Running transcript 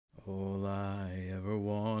All I ever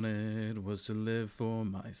wanted was to live for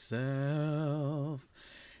myself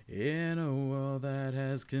in a world that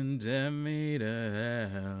has condemned me to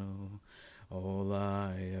hell. All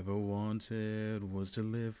I ever wanted was to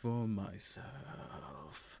live for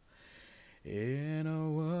myself in a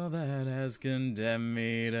world that has condemned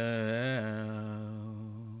me to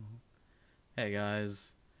hell. Hey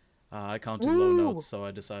guys, I can't do low notes, so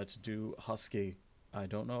I decided to do husky. I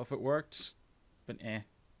don't know if it worked, but eh.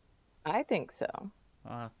 I think so.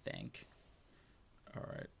 Think.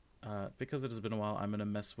 Alright. Because it has been a while, I'm going to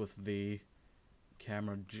mess with the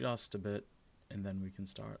camera just a bit, and then we can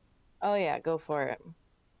start. Oh yeah, go for it.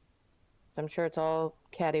 So I'm sure it's all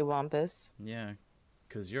cattywampus. Yeah,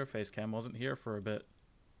 because your face cam wasn't here for a bit.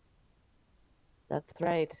 That's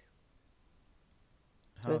right.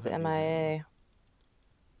 It was MIA.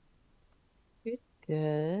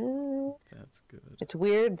 Good. That's good. It's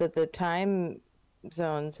weird that the time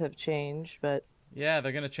zones have changed, but... Yeah,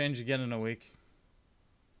 they're going to change again in a week.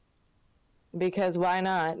 Because why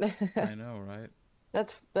not? I know, right?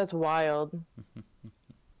 That's wild.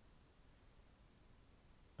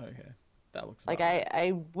 Okay, that looks like right.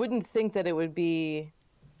 I wouldn't think that it would be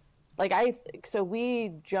like so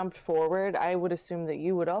we jumped forward. I would assume that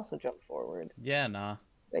you would also jump forward. Yeah, nah.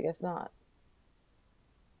 I guess not.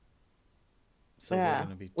 So yeah, we're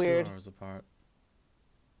gonna be 2 hours apart.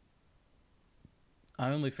 I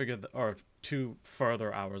only figured or 2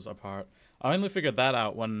 further hours apart. I only figured that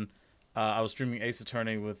out when I was streaming Ace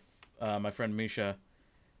Attorney with my friend Misha,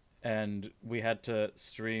 and we had to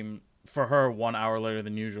stream for her 1 hour later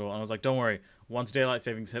than usual. And I was like, "Don't worry, once daylight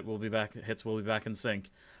savings we'll be back in sync."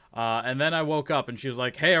 And then I woke up and she was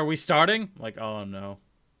like, "Hey, are we starting?" I'm like, oh no.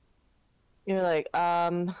 You're like,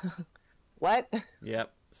 what?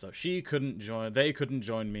 Yep. So she couldn't join. They couldn't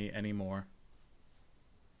join me anymore.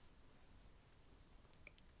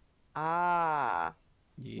 Ah.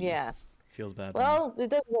 Yeah. Feels bad. Well, it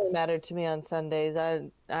doesn't really matter to me on Sundays.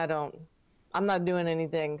 I'm not doing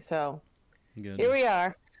anything, so good. Here we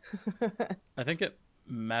are. I think it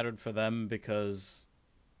mattered for them because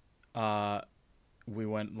we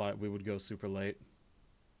would go super late.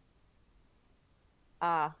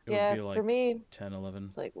 It would be like for me 10, 11.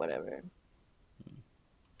 It's like whatever.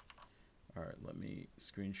 All right, let me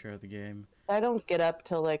screen share the game. I don't get up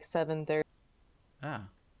till like 7:30. Ah.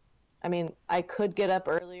 I mean, I could get up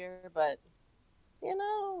earlier, but you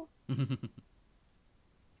know.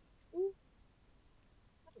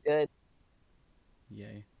 Good.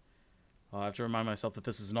 Yay. I have to remind myself that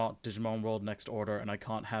this is not Digimon World Next Order, and I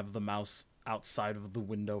can't have the mouse outside of the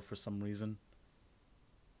window for some reason.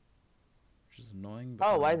 Which is annoying.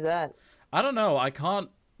 Oh, why is that? I don't know. I can't...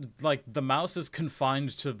 Like, the mouse is confined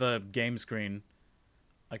to the game screen.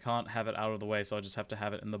 I can't have it out of the way, so I just have to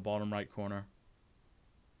have it in the bottom right corner.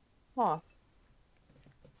 Huh.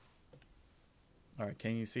 Alright,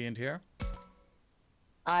 can you see and hear?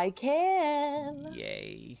 I can.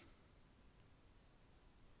 Yay.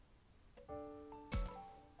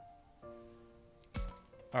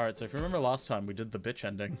 Alright, so if you remember last time, we did the bitch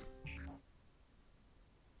ending.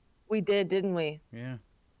 We did, didn't we? Yeah.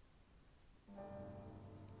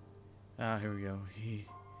 Ah, here we go. He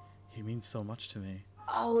means so much to me.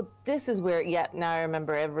 Oh, this is where... Yeah, now I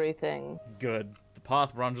remember everything. Good. The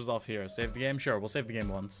path branches off here. Save the game? Sure, we'll save the game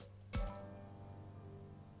once.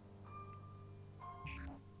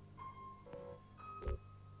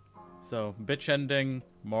 So, bitch ending,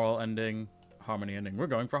 moral ending, harmony ending. We're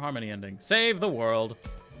going for harmony ending. Save the world!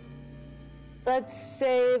 Let's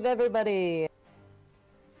save everybody!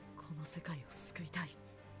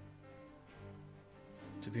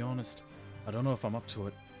 To be honest, I don't know if I'm up to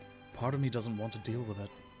it. Part of me doesn't want to deal with it.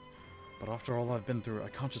 But after all I've been through, I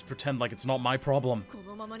can't just pretend like it's not my problem.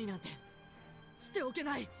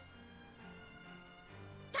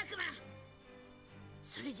 Takuma!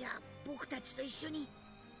 それじゃあ僕たちと一緒に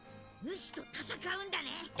主と戦うんだね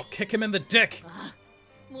I'll kick him in the dick! あ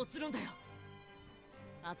あ、もちろんだよ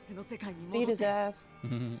あっちの世界に Beat 戻っ his て ass.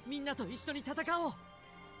 みんなと一緒に戦おう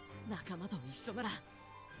仲間と一緒なら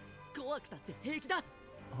怖くたって平気だ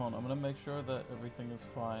Hold on, I'm gonna make sure that everything is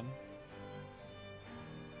fine.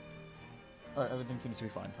 Alright, everything seems to be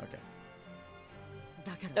fine. Okay.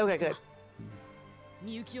 だから Okay, good.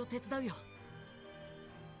 みゆきを手伝うよ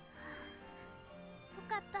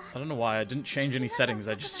I don't know why, I didn't change any settings,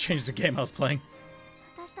 I just changed the game I was playing.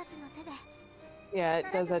 Yeah,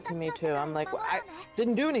 it does that to me too. I'm like, well, I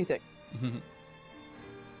didn't do anything.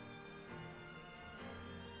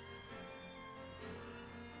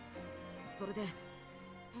 それで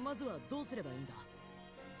まずはどうすればいいんだ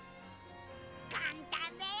簡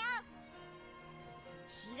単だよ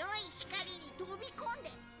白い光に飛び込んで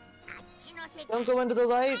Don't go into the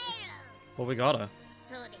light. Well, we gotta.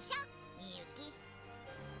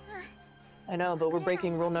 I know, but we're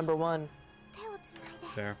breaking rule number 1.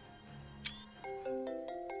 Fair.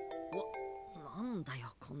 なんだよ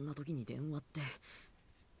こんな時に電話ってっ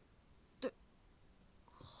て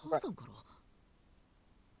母さんか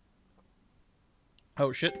ら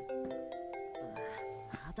Oh shit.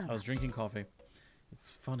 まだ I was drinking coffee.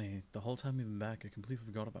 It's funny, the whole time we've been back, I completely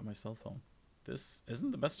forgot about my cell phone. This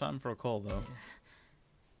isn't the best time for a call, though.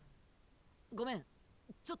 ごめん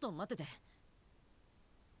ちょっと待ってて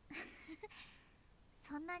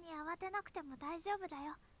そんなに慌てなくても大丈夫だ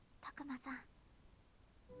よ、たくまさ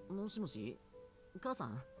ん。もしもし母さん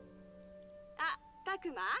あ、たく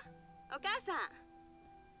まお母さん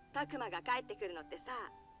たくまが帰ってくるのってさ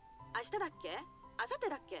明日だっけ明後日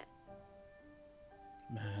だっけ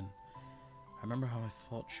Man, I remember how I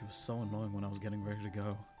thought she was so annoying when I was getting ready to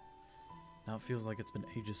go. Now it feels like it's been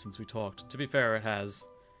ages since we talked. To be fair, it has.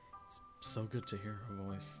 It's so good to hear her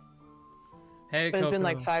voice. Hey, But Coco. it's been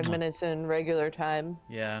like 5 Mwah. minutes in regular time.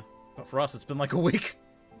 Yeah, but for us, it's been like a week.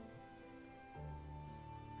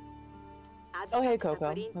 Oh, hey, Coco.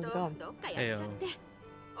 How's it going? どっかやっちゃって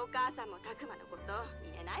お母さんもたくまのこと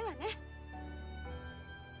言えないわね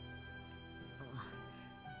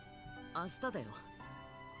明日だよ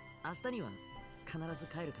明日には必ず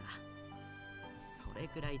帰るからそれ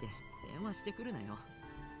くらいで電話してくるなよ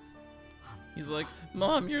He's like,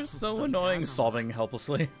 Mom, you're so annoying, sobbing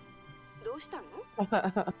helplessly. どうしたの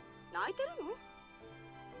泣いてるの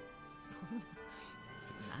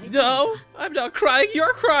No, I'm not crying,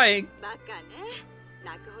 you're crying! バカね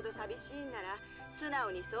泣くほど寂しいんなら素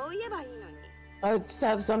直にそう言えばいいのに I just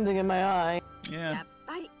have something in my eye. や っ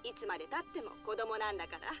ぱりいつまで経っても子供なんだ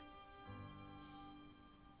から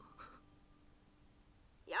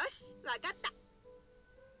よし、わかった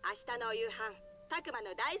明日の夕飯たくまの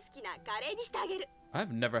大好きなカレーにしてあげる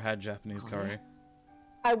I've never had Japanese curry.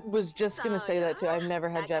 I was just gonna say that too. I've never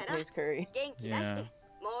had Japanese curry. 元気出して、 Yeah.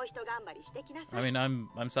 もう一頑張りしてきなさい I mean,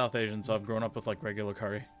 I'm South Asian, so I've grown up with like regular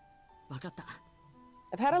curry. 分かった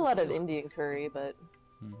I've had a lot of Indian curry, but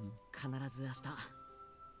必ず明日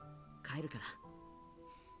帰るから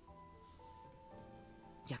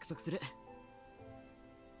約束する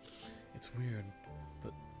It's weird,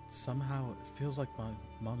 but somehow it feels like my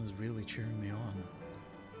mom is really cheering me on.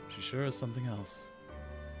 She sure is something else.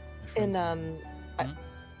 My in friends-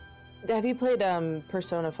 have you played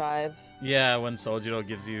Persona 5? Yeah, when Sojiro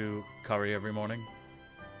gives you curry every morning.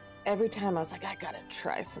 Every time I was like, I gotta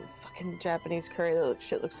try some fucking Japanese curry. That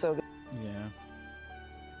shit looks so good. Yeah.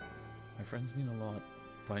 My friends mean a lot,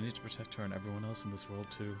 but I need to protect her and everyone else in this world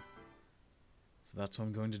too. So that's what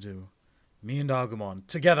I'm going to do. Me and Agumon,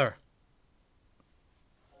 together!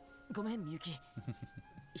 ごめんみゆき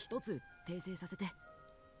一つ訂正させて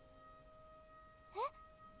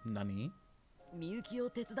Nani? みゆきを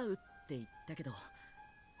手伝うって言ったけど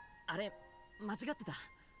あれ間違ってた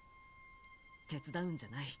手伝うんじゃ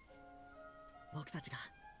ない僕たち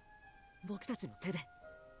の手で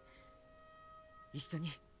一緒に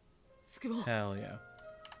救おう Hell yeah.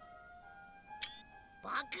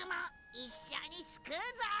 僕も一緒に救うぞ。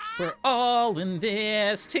 We're all in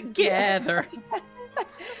this together!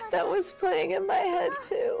 That was playing in my head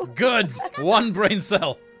too. Good! One brain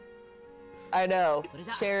cell! I know.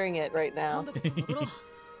 Sharing it right 今 now. 度こそ戻ろう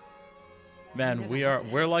Man,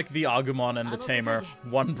 we're like the Agumon and the Tamer.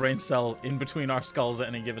 One brain cell in between our skulls at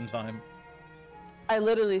any given time. I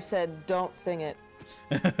literally said, don't sing it.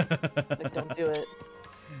 Like, don't do it.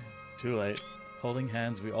 Too late. Holding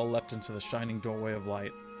hands, we all leapt into the shining doorway of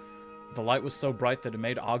light. The light was so bright that it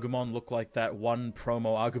made Agumon look like that one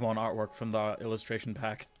promo Agumon artwork from the illustration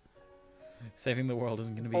pack. Saving the world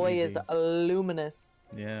isn't going to be Boy easy. is luminous.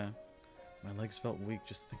 Yeah. My legs felt weak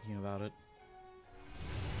just thinking about it.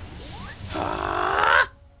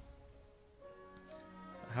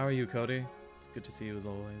 How are you, Cody? It's good to see you as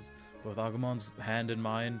always. But with Agumon's hand in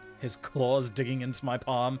mine, his claws digging into my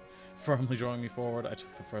palm, firmly drawing me forward, I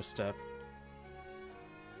took the first step.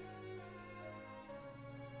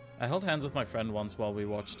 I held hands with my friend once while we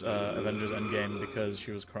watched Avengers Endgame because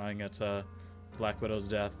she was crying at Black Widow's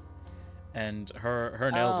death, and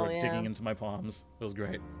her nails Oh, were yeah. digging into my palms. It was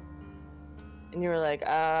great. And you were like,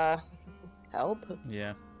 help?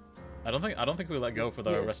 Yeah, I don't think we let go Just for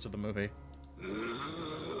the cute. rest of the movie.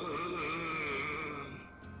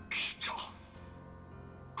 来た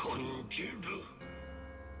感じる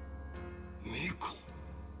ミコ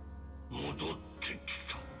戻ってき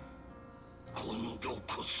た今度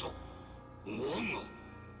こそ我が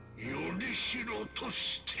よりしろと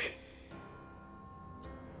して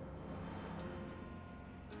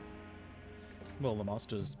Well, the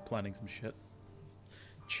master's planning some shit.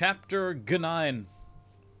 Chapter G9.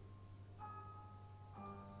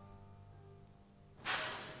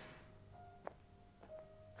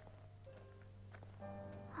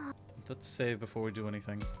 Let's save before we do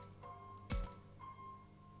anything.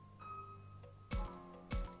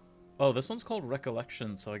 Oh, this one's called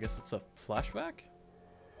Recollection, so I guess it's a flashback?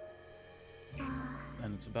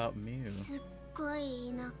 And it's about Miu.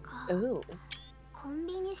 Ooh.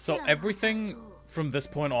 So everything from this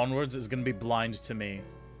point onwards is going to be blind to me.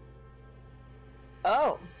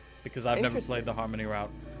 Oh. Because I've never played the Harmony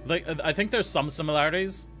route. Like, I think there's some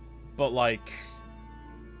similarities, but like...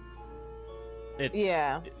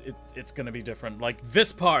 It's going to be different. Like,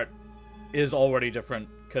 this part is already different,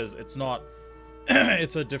 because it's not...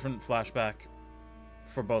 it's a different flashback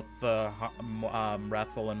for both the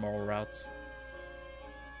Wrathful and Moral routes.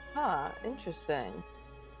 Huh, interesting.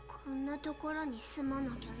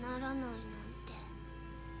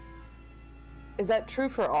 Is that true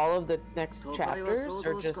for all of the next chapters,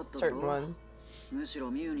 or just certain ones? What do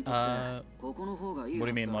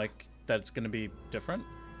you mean, like, that it's gonna be different?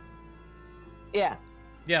 Yeah.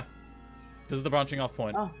 Yeah. This is the branching off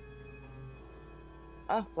point. Oh.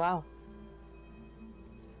 Oh, wow.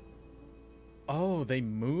 Oh, they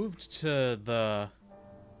moved to the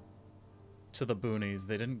boonies.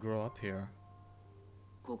 They didn't grow up here.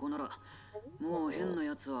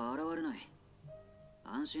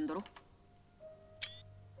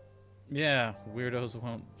 Yeah, weirdos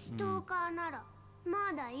won't.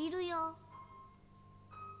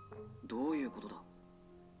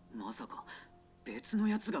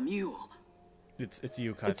 It's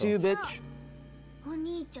you, Kaito. It's you, bitch.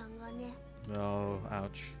 Oh,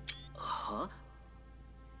 ouch.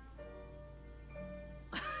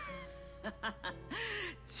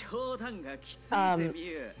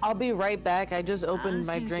 I'll be right back. I just opened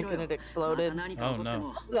my drink and it exploded. Oh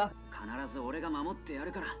no. Yeah.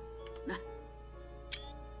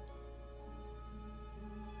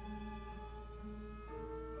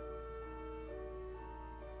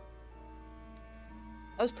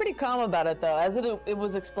 I was pretty calm about it though. As it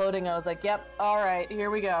was exploding, I was like, "Yep, all right,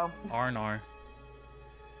 here we go." R&R.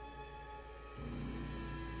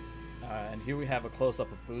 And here we have a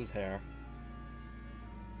close-up of Boo's hair.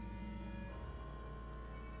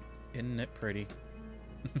 Isn't it pretty?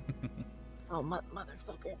 Oh,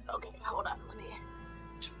 motherfucker. Okay, hold on. Let me...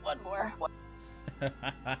 Just one more.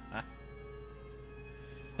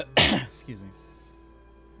 Excuse me.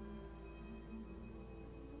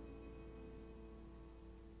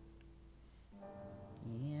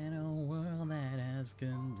 In a world that has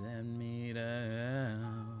condemned me to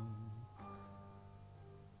hell.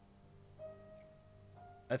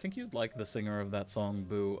 I think you'd like the singer of that song,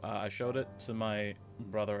 Boo. I showed it to my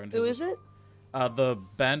brother. And Who is it? The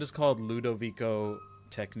band is called Ludovico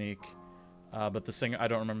Technique, but the singer, I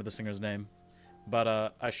don't remember the singer's name.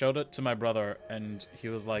 But I showed it to my brother, and he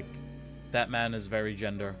was like, that man is very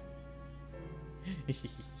gender.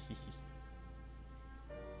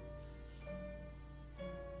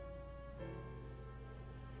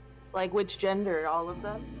 Like which gender? All of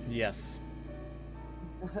them? Yes.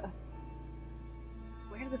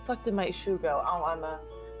 Where the fuck did my shoe go? Oh,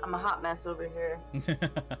 I'm a hot mess over here.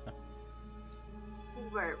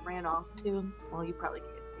 Where it ran off to? Well, you probably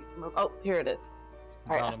can't see from over. Oh, here it is.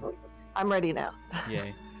 All right, I'm ready now.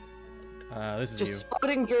 Yay. This is just you.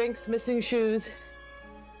 exploding drinks, missing shoes.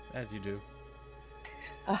 As you do.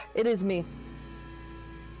 It is me.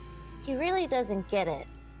 He really doesn't get it.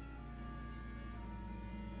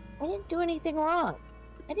 I didn't do anything wrong.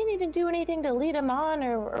 I didn't even do anything to lead him on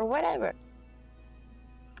or whatever.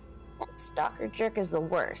 That stalker jerk is the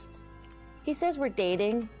worst. He says we're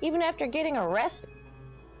dating, even after getting arrested.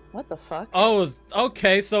 What the fuck? Oh,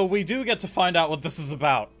 okay, so we do get to find out what this is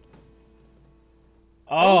about.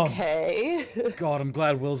 Oh. Okay. God, I'm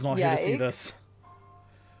glad Will's not here to see this.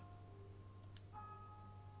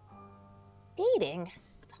 Dating?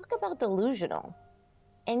 Talk about delusional.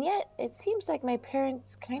 And yet, it seems like my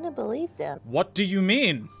parents kind of believed him. What do you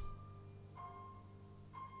mean?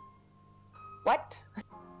 What?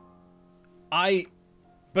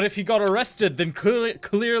 But if he got arrested, then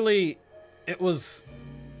clearly it was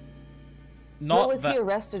not. What was he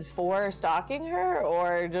arrested for? Stalking her?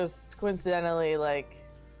 Or just coincidentally, like,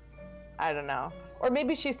 I don't know. Or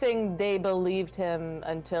maybe she's saying they believed him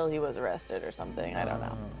until he was arrested or something. I don't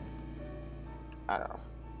know. I don't know.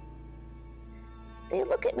 They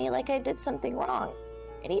look at me like I did something wrong.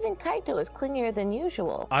 And even Kaito is clingier than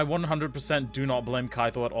usual. I 100% do not blame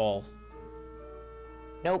Kaito at all.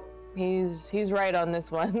 Nope. He's right on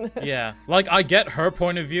this one. Yeah. Like, I get her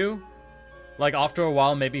point of view. Like, after a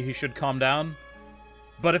while, maybe he should calm down.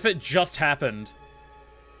 But if it just happened,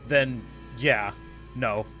 then yeah,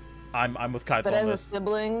 no. I'm with Kaito But on as a this.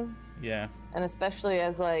 sibling, Yeah. and especially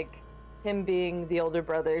as like him being the older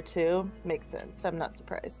brother too, makes sense. I'm not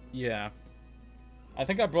surprised. Yeah. I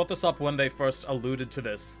think I brought this up when they first alluded to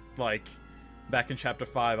this, like, back in Chapter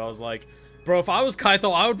 5. I was like, bro, if I was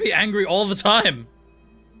Kaito, I would be angry all the time.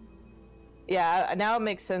 Yeah, now it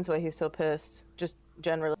makes sense why he's so pissed. Just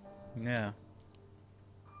generally. Yeah.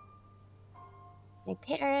 My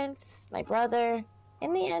parents, my brother.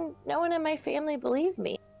 In the end, no one in my family believed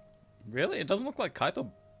me. Really? It doesn't look like Kaito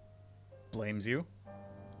blames you.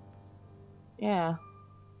 Yeah.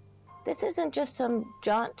 This isn't just some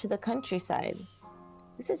jaunt to the countryside.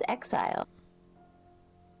 This is exile.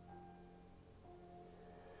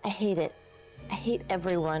 I hate it. I hate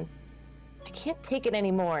everyone. I can't take it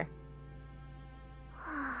anymore.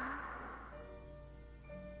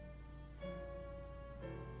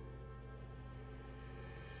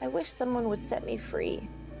 I wish someone would set me free.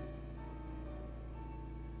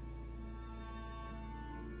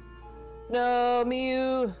 No,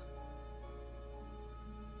 Miyu.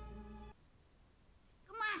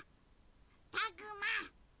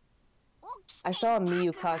 I saw a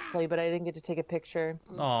Miyu cosplay, but I didn't get to take a picture.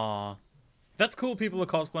 Aw. That's cool people are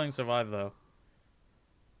cosplaying Survive, though.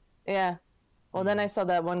 Yeah. Well, then I saw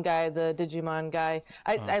that one guy, the Digimon guy.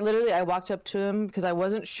 I literally, I walked up to him because I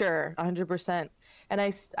wasn't sure, 100%.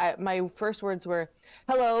 And my first words were,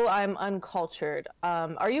 "Hello, I'm uncultured.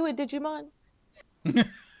 Are you a Digimon?"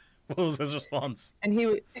 What was his response? And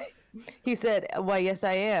he said, "Why, yes,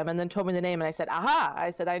 I am." And then told me the name, and I said, "Aha!"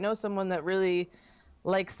 I said, "I know someone that really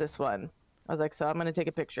likes this one." I was like, "So I'm gonna take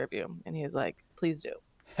a picture of you." And he was like, "Please do."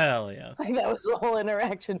 Hell yeah. Like that was the whole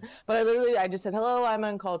interaction. But I just said, "Hello, I'm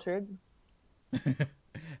uncultured."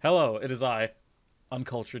 Hello, it is I,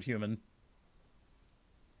 uncultured human.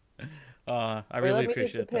 I Let really me get the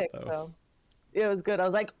appreciate that, pic, though. Yeah, it was good. I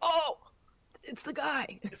was like, "Oh, it's the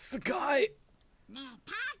guy." It's the guy!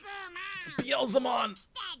 It's Beelzemon!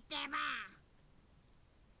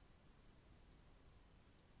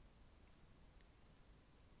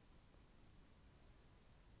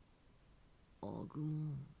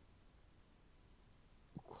 Agumon.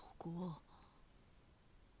 ここは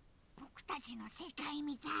僕たちの世界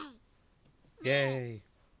みたい。 Yay!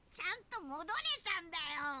 ちゃんと戻れたんだ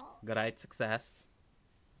よ。 Great success.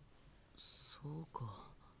 そうか。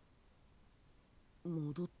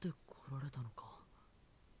戻ってこられたのか。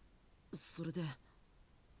それで、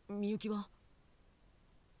みゆきは？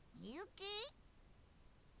みゆき？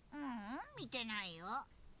見てないよ。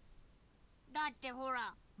だってほ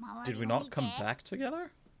ら、周 Did り we を not 見て。 come back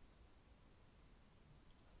together?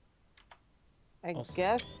 I Also-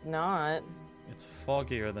 guess not. It's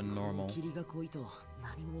foggier than normal. 霧が濃いと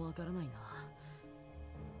何もわからないな。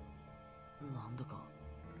なんだか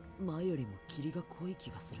前よりも霧が濃い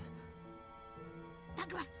気がする。た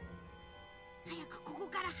くま、早くここ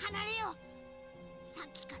から離れよう。さっ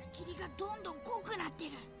きから霧がどんどん濃くなって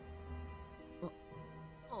る。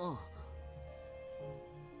ああ。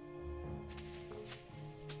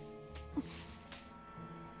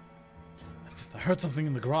I heard something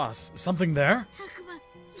in the grass. Something there? たくま、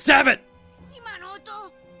 Stab it! 今の音。あ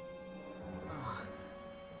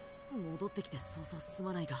あ。戻ってきてそうそう進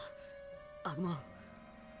まないが。アグモン。も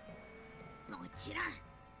ちろん。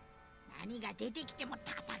何が出てきても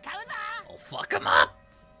戦うぞ。 I'll fuck him up!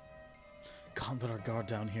 Can't let our guard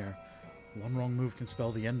down here. One wrong move can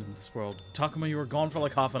spell the end in this world. Takuma, you were gone for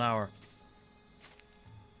like half an hour.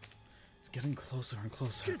 It's getting closer and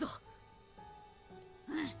closer. 来るぞ。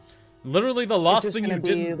 Literally the It's last just thing you gonna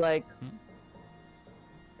be did. like.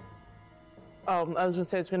 Oh, I was gonna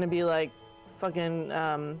say it's gonna be like, fucking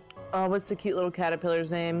oh, what's the cute little caterpillar's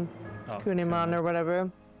name? Oh, Kunimon or whatever.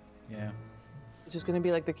 Yeah. It's just gonna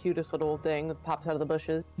be like the cutest little thing that pops out of the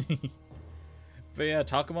bushes. But yeah,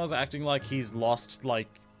 Takuma's acting like he's lost, like,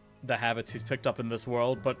 the habits he's picked up in this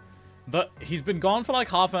world, but he's been gone for like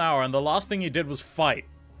half an hour, and the last thing he did was fight.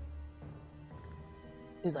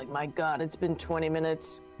 He's like, my God, it's been 20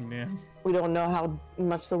 minutes. Yeah. We don't know how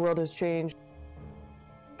much the world has changed.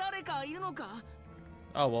 誰かいるのか？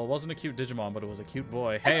 Oh, well, it wasn't a cute Digimon, but it was a cute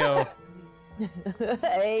boy. Heyo!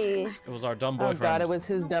 Hey. It was our dumb Oh boyfriend. God, it was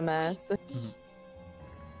his dumbass.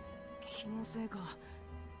 気のせいか。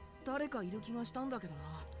誰かいる気がしたんだけどな。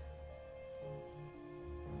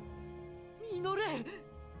ミノレ。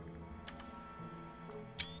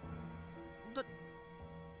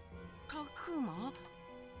タクマ？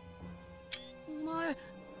お前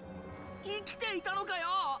生きていたのかよ。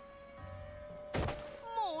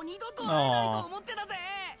もう二度と会えないと思ってたぜ。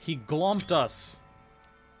 He glomped us.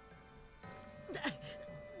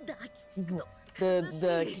 抱きつくと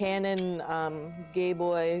the canon gay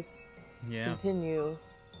boys Yeah. continue.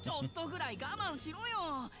 ちょっとぐらい我慢しろ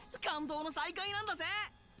よ。感動の再会なんだぜ。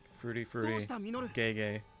 Fruity どう fruity. したミノル？ Gay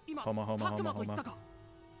gay. 今 Homo homo タク homo マと言っ homo. たか。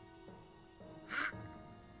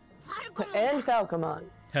ファルコン And Falcomon.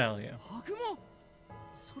 Hell yeah. ハグモン。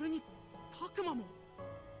それにタクマも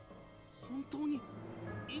本当に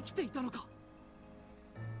生きていたのか。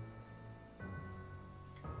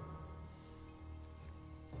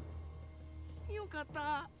よかっ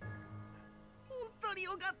た。本当に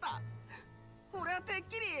よかった。俺はてっ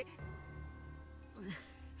きり。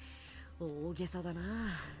大げさだな。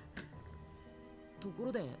とこ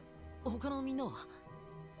ろで他のみんなは？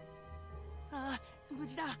ああ、無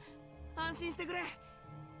事だ。安心してくれ。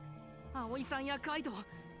葵さんやカイト、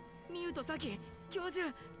ミユとサキ、教授。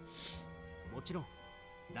もちろん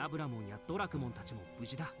ラブラモンやドラクモンたちも無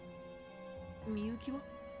事だ。みゆきは？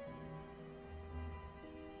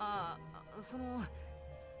ああ、その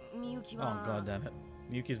みゆき Oh は。 god damn it.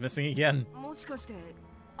 Miyuki's missing again. もしかして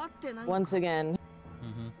会ってない？ Once again.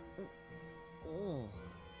 Mm-hmm. おお。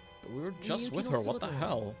 But we were just with her. What the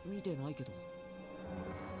hell? 見てないけど。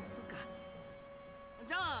そっか。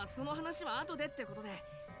じゃあその話は後でってことで、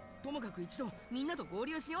ともかく一度みんなと合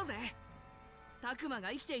流しようぜ。タクマが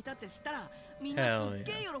生きていたって知ったらみんなすっ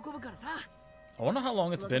げえ喜ぶからさ。I wonder how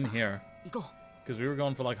long it's been here. 行こ Because we were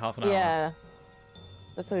gone for like half an hour. Yeah.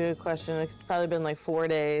 That's a good question. It's probably been like 4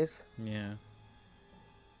 days. Yeah.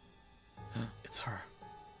 It's her.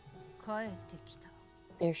 帰ってきた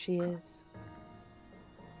There she is.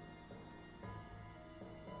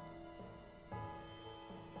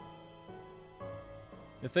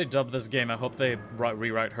 If they dub this game, I hope they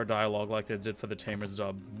rewrite her dialogue like they did for the Tamer's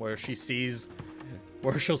dub, where she'll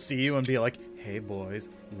see you and be like, "Hey boys,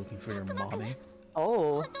 you looking for your mommy?"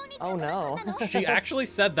 Oh. Oh no. She actually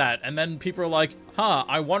said that, and then people are like, "Huh,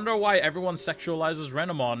 I wonder why everyone sexualizes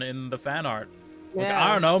Renamon in the fan art." Like, Yeah.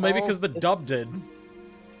 I don't know, maybe Oh, because the dub did.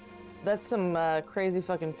 That's some crazy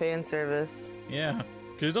fucking fan service. Yeah,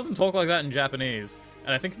 because she doesn't talk like that in Japanese,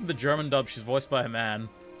 and I think in the German dub she's voiced by a man.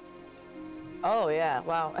 Oh yeah.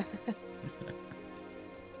 Wow.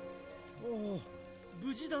 う。おお、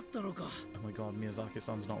無事だったのか。 Oh my god,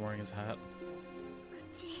 Miyazaki-san's not wearing his hat.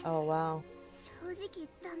 うち Oh wow. 正直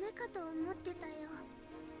ダメかと思ってたよ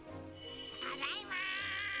ただいま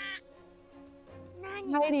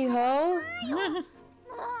何 Heidi ho. もう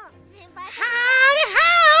心配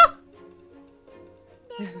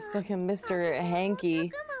Fucking Mr.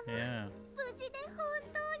 Hanky. Yeah. 無事で本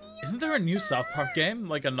当に Isn't there a new South Park game?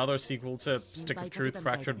 Like another sequel to Stick of Truth,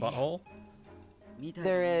 Fractured Butthole?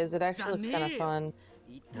 There is. It actually looks kind of fun.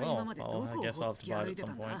 Well, I guess I'll have to buy it at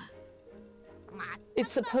some point.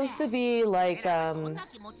 It's supposed to be like こんな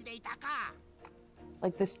気持ちでいたか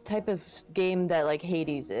like this type of game that like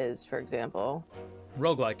Hades is, for example.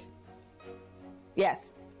 Roguelike.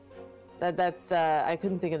 Yes. That's I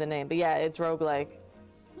couldn't think of the name, but yeah, it's roguelike.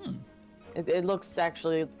 It looks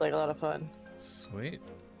actually like a lot of fun. Sweet.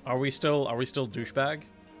 Are we still douchebag?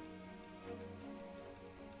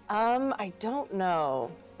 I don't know.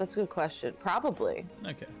 That's a good question. Probably.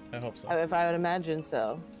 Okay, I hope so. If I would imagine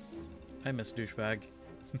so. I miss douchebag.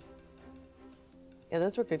 Yeah,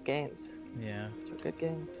 those were good games. Yeah, Those were good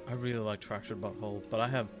games. I really liked Fractured Butthole, but I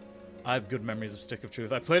have good memories of Stick of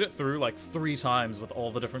Truth. I played it through like 3 times with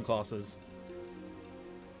all the different classes.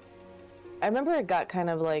 I remember it got kind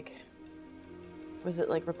of like, was it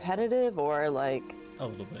like repetitive or like A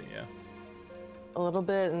little bit, yeah. a little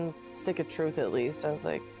bit in Stick of Truth at least? I was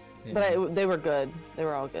like, Yeah. but they were good. They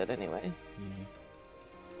were all good anyway. Yeah.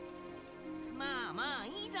 まあまあ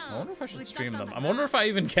いいじゃ I ん。 wonder if I should 無事だった stream んだ them. な I wonder if I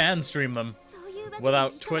even can stream them そういうわけには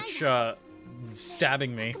い without かない Twitch わ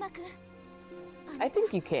stabbing me. たくまくん I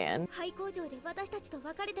think you can. 廃工場で私たちと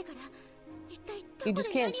別れてから一体 You どこ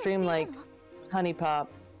just で can't 何をしてい stream た like の Honey Pop.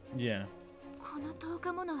 Yeah. この10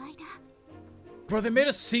日もの間 Bro, they made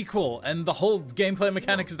a sequel, and the whole gameplay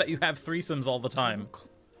mechanic is that you have threesomes all the time.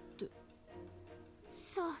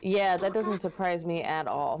 そう Yeah, that doesn't surprise me at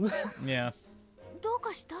all. Yeah. どう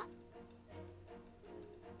かした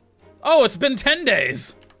Oh, it's been 10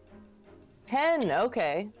 days! 10,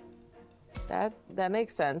 okay. That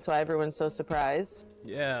makes sense why everyone's so surprised.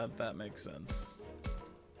 Yeah, that makes sense.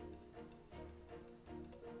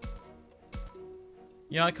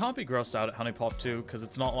 Yeah, I can't be grossed out at Honey Pop 2, because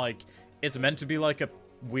it's not like... It's meant to be like a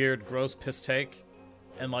weird, gross piss take.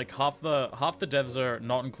 And like half the devs are,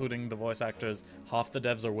 not including the voice actors, half the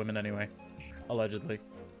devs are women anyway. Allegedly.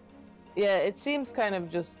 Yeah, it seems kind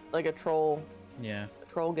of just like a troll Yeah.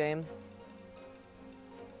 game.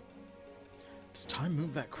 Does time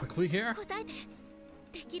move that quickly here? 答えて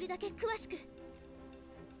できるだけ詳しく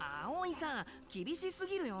葵さん、厳しす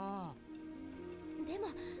ぎるよ。でも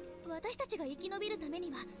私たちが生き延びるため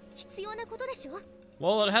には必要なことでしょ。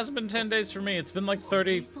 Well, it hasn't been 10 days for me. It's been like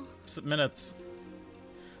 30 minutes.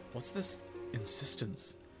 What's this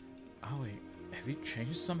insistence? Aoi, have you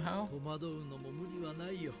changed somehow?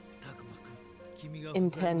 In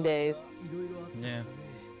 10 days. Yeah.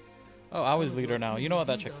 Oh, Aoi's leader now. You know what?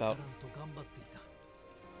 That checks out.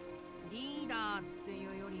 リーダーって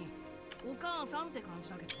いうより、お母さんって感じ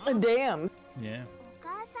だけど Damn. Yeah. お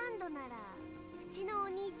母さんとならうちのお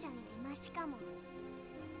兄ちゃんよりマシかも。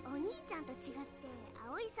お兄ちゃんと違って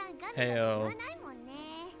葵さんガミガミ言わないもんね。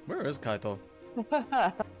 Where is Kaito?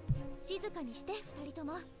 静かにして二人と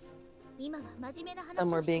も。今は真面目な話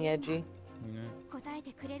Somewhere をして being るの。 edgy.答え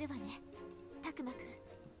てくれるわね、たくまくん。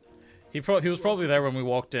 He was probably there when we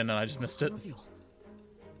walked in and I just missed it.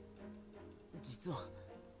 実は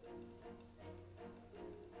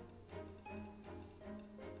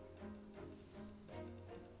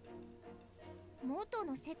元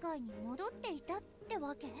の世界に戻っていたって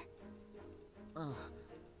わけ？あ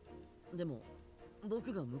あ、でも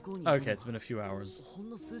僕が向こうにいたの Okay, it's been a few hours. ほん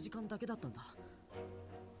の数時間だけだったんだ。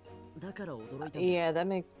だから驚いたんだ。 Yeah,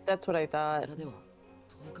 that's what I こ thought. ちらでは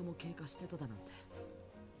10日も経過してただなんて。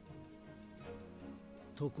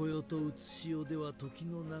常世と写し世では時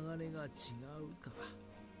の流れが違うか。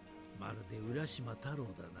まるで浦島太郎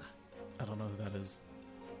だな。 I don't know who that is.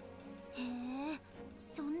 へえ、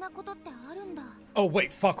そんなことってあるんだ。 Oh,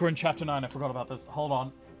 wait, fuck, we're in chapter 9. I forgot about this. Hold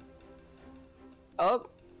on. Oh,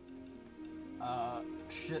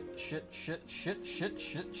 Shit.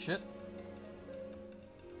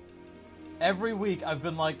 Every week I've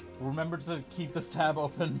been like, remember to keep this tab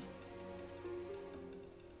open.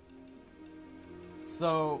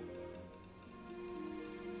 So,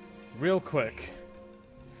 real quick,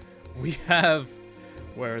 we have,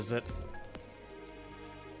 where is it?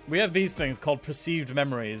 We have these things called perceived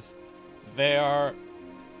memories. They are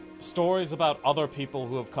stories about other people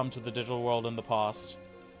who have come to the digital world in the past.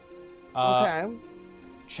 okay.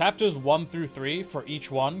 Chapters 1 through 3 for each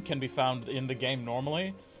one can be found in the game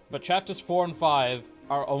normally, but chapters 4 and 5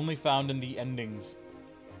 are only found in the endings.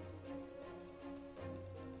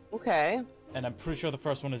 Okay. And I'm pretty sure the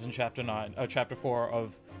first one is in chapter 4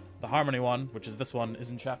 of the Harmony one, which is this one,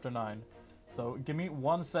 is in chapter 9. So give me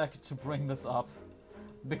 1 sec to bring this up,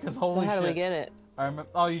 because holy How shit. do we get it? I remember.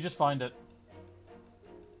 Oh, you just find it.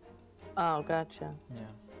 Oh, gotcha. Yeah.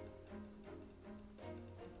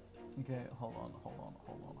 Okay, hold on.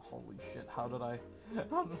 Holy shit, how did I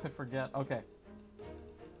forget? Okay.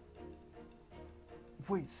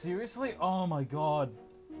 Wait, seriously? Oh my god.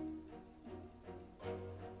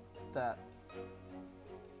 That.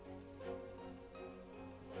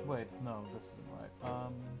 Wait, no, this isn't right.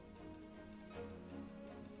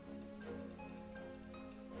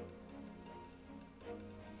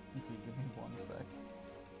 Okay, give me 1 sec.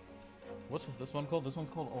 What's this one called? This one's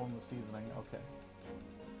called All in the Seasoning. Okay.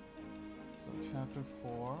 So chapter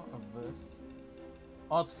 4 of this.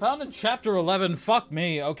 Oh, it's found in chapter 11. Fuck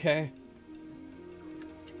me. Okay.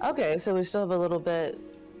 Okay, so we still have a little bit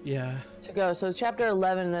Yeah. to go. So chapter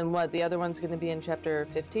 11, and then what? The other one's going to be in chapter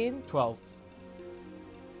 15? 12.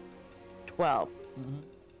 12.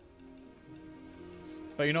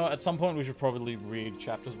 But you know, at some point we should probably read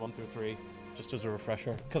chapters 1 through 3, just as a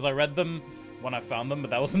refresher. Because I read them when I found them, but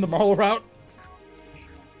that was in the Marl route.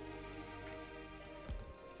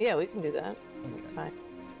 Yeah, we can do that. Okay. That's fine.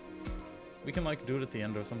 We can, like, do it at the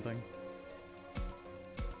end or something.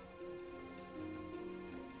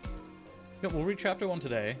 Yeah, we'll read chapter 1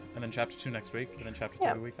 today, and then chapter 2 next week, and then chapter 3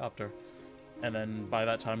 Yeah. the week after. And then by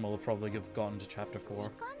that time we'll probably have gone to chapter 4. 時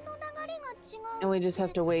間の流れが違う。 And we just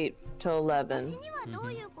have to wait till 11. 私にはど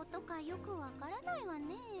ういうことかよくわからないわ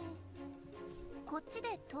ね。こっち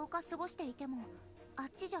で10日過ごしていても、あ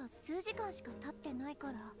っちじゃ数時間しか経ってないか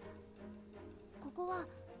ら。ここは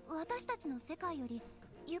私たちの世界より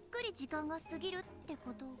ゆっくり時間が過ぎるって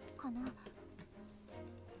ことかな。へ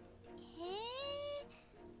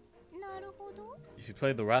え、なるほど。 If you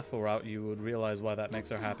played the Wrathful route, you would realize why that makes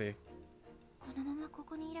her happy. このままこ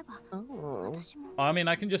こにいれば、 Oh. 私も。 I mean,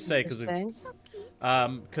 I can just say, because Interesting. さっき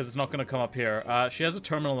it's not going to come up here. She has a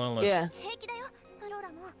terminal illness. Yeah. 平気だよ、フローラ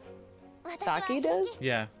も。私は Saki does?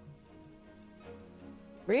 Yeah.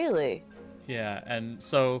 Really? Yeah, and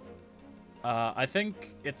so I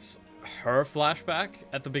think it's her flashback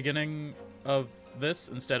at the beginning of this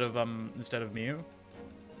instead of Miu.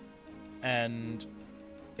 And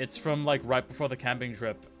it's from like right before the camping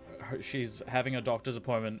trip. She's having a doctor's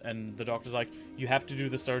appointment and the doctor's like, you have to do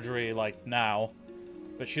the surgery like now,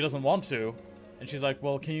 but she doesn't want to. And she's like,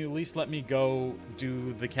 well, can you at least let me go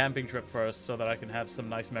do the camping trip first so that I can have some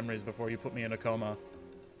nice memories before you put me in a coma?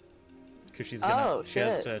 Because she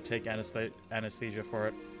has to take anesthesia for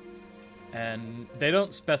it. And they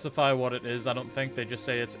don't specify what it is, I don't think. They just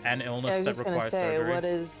say it's an illness that requires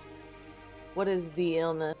surgery. What is the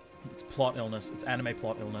illness? It's plot illness. It's anime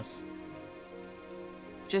plot illness.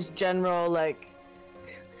 Just general, like,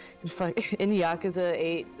 in Yakuza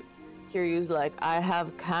 8, Kiryu's like, I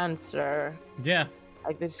have cancer. Yeah.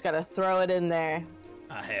 Like, they just gotta throw it in there.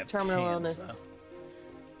 I have terminal cancer. illness.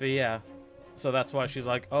 But yeah, so that's why she's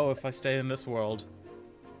like, oh, if I stay in this world,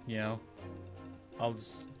 you know, I'll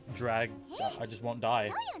just I just won't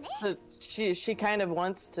die. So she kind of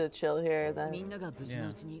wants to chill here then. みんなが無事の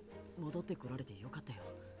うちに戻ってこられてよかったよ。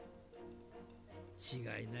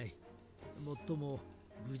違いない。もっとも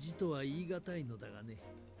無事とは言い難いのだがね。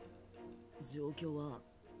状況は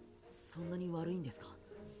そんなに悪いんですか？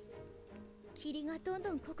霧がどん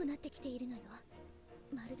どん濃くなってきているのよ。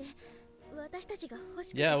まるで私たちが欲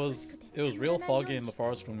しくて Yeah, 欲しくて it was real foggy in the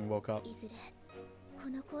forest when we woke up. いずれこ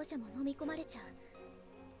の校舎も飲み込まれちゃう。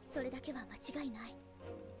それだけは間違いない。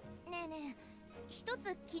ねえねえ、一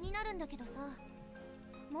つ気になるんだけどさ。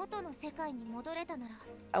元の世界に戻れたなら。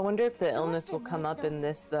I wonder if the illness will come up in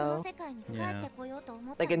this though. Yeah.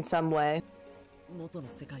 Like in some way. 元の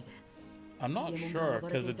世界で。I'm not sure,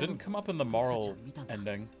 because it didn't come up in the moral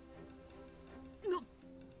ending.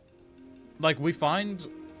 Like, we find,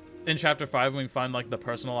 in Chapter 5, we find, like, the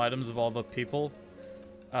personal items of all the people.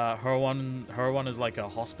 Her one is, like, a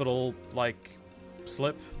hospital, like,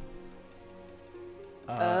 slip.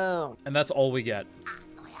 And that's all we get.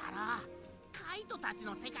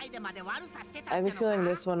 I have a feeling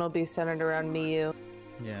this one will be centered around Miyu.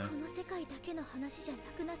 Yeah.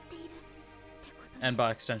 And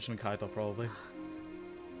by extension, Kaito, probably.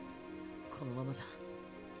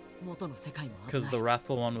 Because the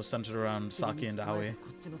wrathful one was centered around Saki and Aoi.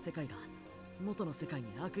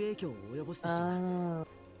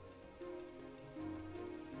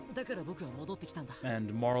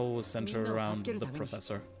 And moral was centered around the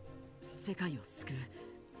professor.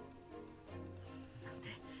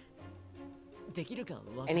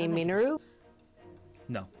 Any Minoru?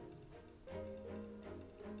 No.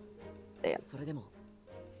 Damn.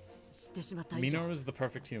 Minoru is the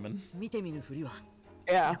perfect human.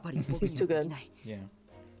 Yeah, he's too good. Yeah.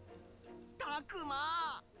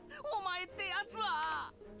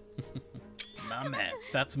 My man.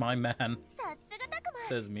 That's my man.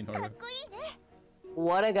 Says Minoru.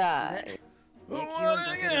 What a guy. What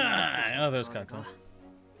a guy. Oh, there's Kako.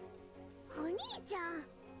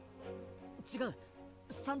 違う、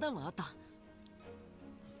三段はあっ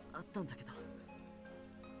たんだけど、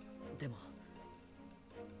でも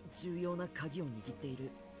重要な鍵を握ってい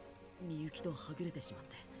るみゆきとはぐれてしまっ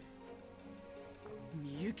て。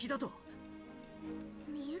みゆきだと？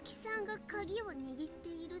みゆきさんが鍵を握って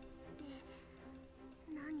いるって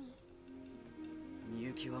何？み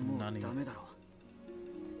ゆきはもうダメだろ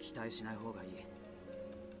う。期待しない方がいい。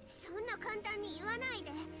そんな簡単に言わない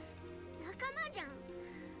で。仲間じゃん。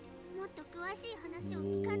もっと詳しい話を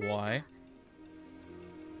聞かないと。Why?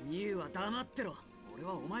 みゆは黙ってろ。俺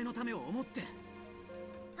はお前のためを思って。は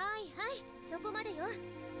いはい、そこまでよ。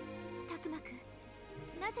たくまくん、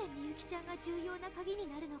なぜみゆきちゃんが重要な鍵に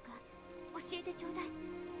なるのか教えてちょうだい。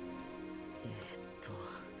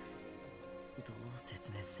どう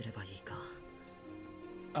説明すればいいか。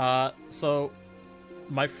So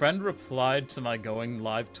my friend replied to my going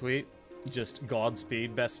live tweet, just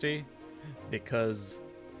Godspeed, bestie, because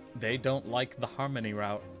they don't like the harmony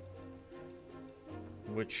route.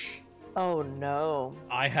 Which... Oh no.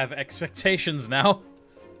 I have expectations now.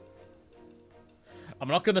 I'm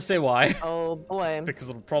not gonna say why. Oh boy. Because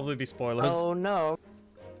it'll probably be spoilers. Oh no.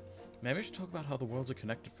 Maybe I should talk about how the worlds are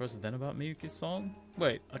connected first, then about Miyuki's song?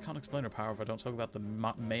 Wait, I can't explain her power if I don't talk about the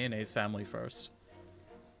mayonnaise family first.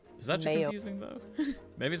 Is that too confusing, though?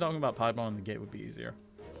 Maybe talking about Piedmon and the gate would be easier.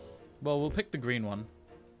 Well, we'll pick the green one.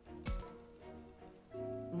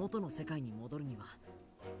 元の世界に戻るには、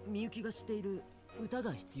みゆきが知っている歌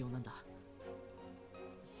が必要なんだ。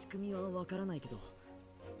仕組みはわからないけど、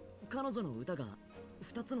彼女の歌が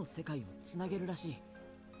2つの世界をつなげるらしい。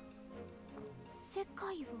世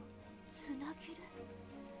界をつなげる？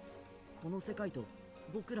この世界と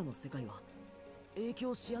僕らの世界は影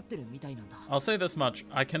響し合ってるみたいなんだ。I'll say this much.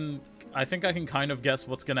 I think I can kind of guess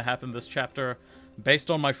what's gonna happen this chapter based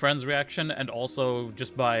on my friend's reaction and also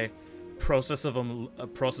just by process of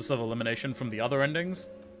elimination from the other endings.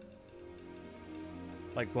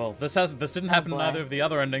 Like, well, this didn't happen in either of the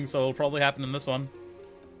other endings, so it'll probably happen in this one.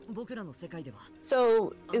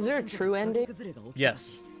 So, is there a true ending?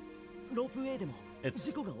 Yes. ロープウェイでも It's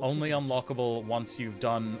事故が起きて only たし unlockable once you've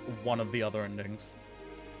done one of the other endings.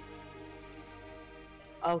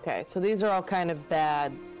 Okay, so these are all kind of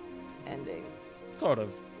bad endings. Sort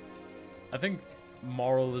of. I think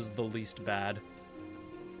moral is the least bad.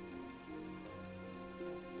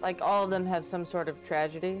 Like all of them have some sort of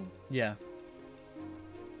tragedy. Yeah.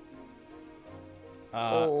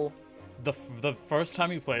 Oh. The first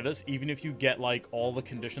time you play this, even if you get like all the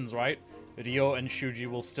conditions right, Ryo and Shuji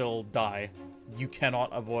will still die. You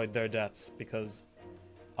cannot avoid their deaths because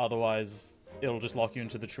otherwise it'll just lock you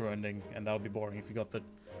into the true ending, and that would be boring if you got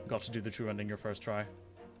to do the true ending your first try.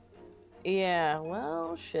 Yeah,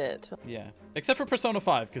 well, shit. Yeah, except for Persona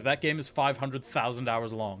 5, because that game is 500,000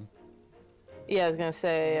 hours long. Yeah, I was gonna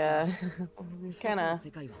say, 一つ kind の of.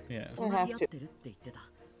 世界は Yeah. 隣り合ってるって言ってた。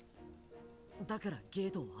だからゲ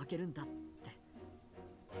ートを開けるんだって。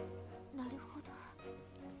なるほど。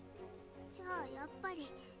じゃあやっぱり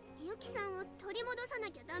みゆきさんを取り戻さ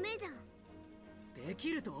なきゃダメじゃん。で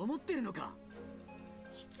きると思ってるのか。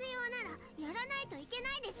必要ならやらないといけ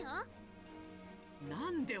ないでしょ。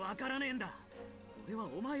なんでわからねえんだ。俺は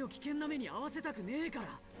お前を危険な目に遭わせたくねえか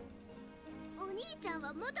ら。お兄ちゃん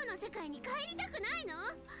は元の世界に帰りたくないの？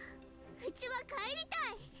うちは帰りた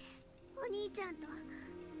い。お兄ちゃんと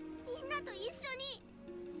みんなと一緒に。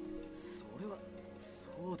それはそ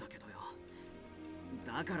うだけどよ。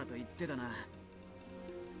だからと言ってだな。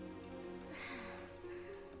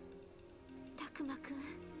たくまくん、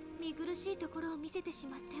見苦しいところを見せてし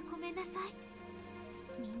まってごめんなさい。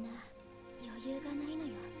みんな余裕がないの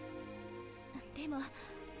よ。でも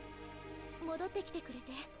戻ってきてくれ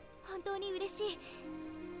て本当に嬉しい。だっ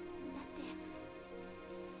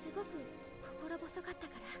てすごく心細かった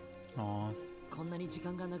から。Aww. こんなに時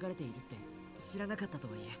間が流れているって知らなかったと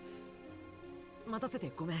はいえ。待たせて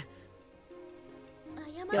ごめん。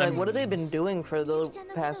 Yeah, like, what have they been doing for the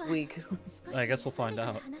past week? I guess we'll find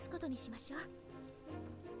out. 話すことにしましょう。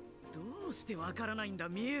どうしてわからないんだ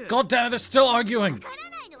ミュウ。 God damn it, they're still arguing! わから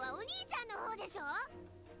ないのはお兄ちゃんの方でしょ。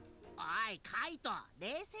おいカイト、冷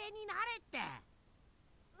静になれって。ミュ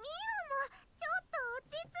ウもちょっと落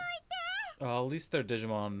ち着いて。 At least their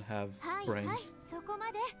Digimon have はいはい、 brains. そこ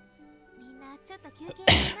まで。みんなちょっと休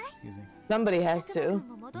憩しない？ Excuse me. Somebody has たくま to. くん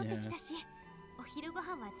も戻ってきたし、お昼ご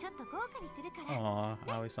飯はちょっと豪華にするから。 Aw,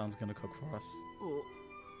 Aoi-san's gonna cook for us. おお。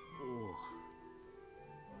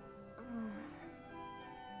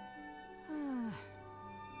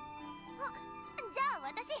じゃあ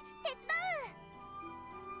私手伝う。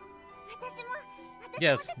私も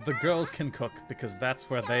Yes, the girls can cook because that's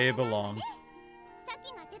where they belong. さ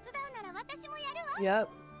きが手伝うなら私もやるわ。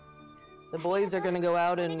 Yep. The boys are gonna go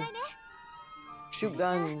out お and 願いね。 shoot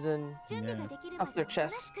guns and 準備ができるま off で their おとな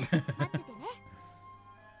し chests. く待っててね。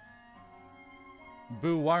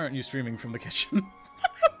 Boo, why aren't you streaming from the kitchen?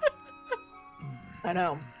 I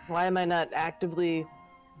know. Why am I not actively?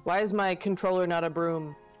 Why is my controller not a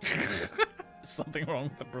broom? Something wrong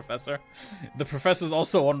with the professor. The professor's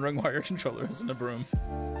also wondering why your controller isn't a broom.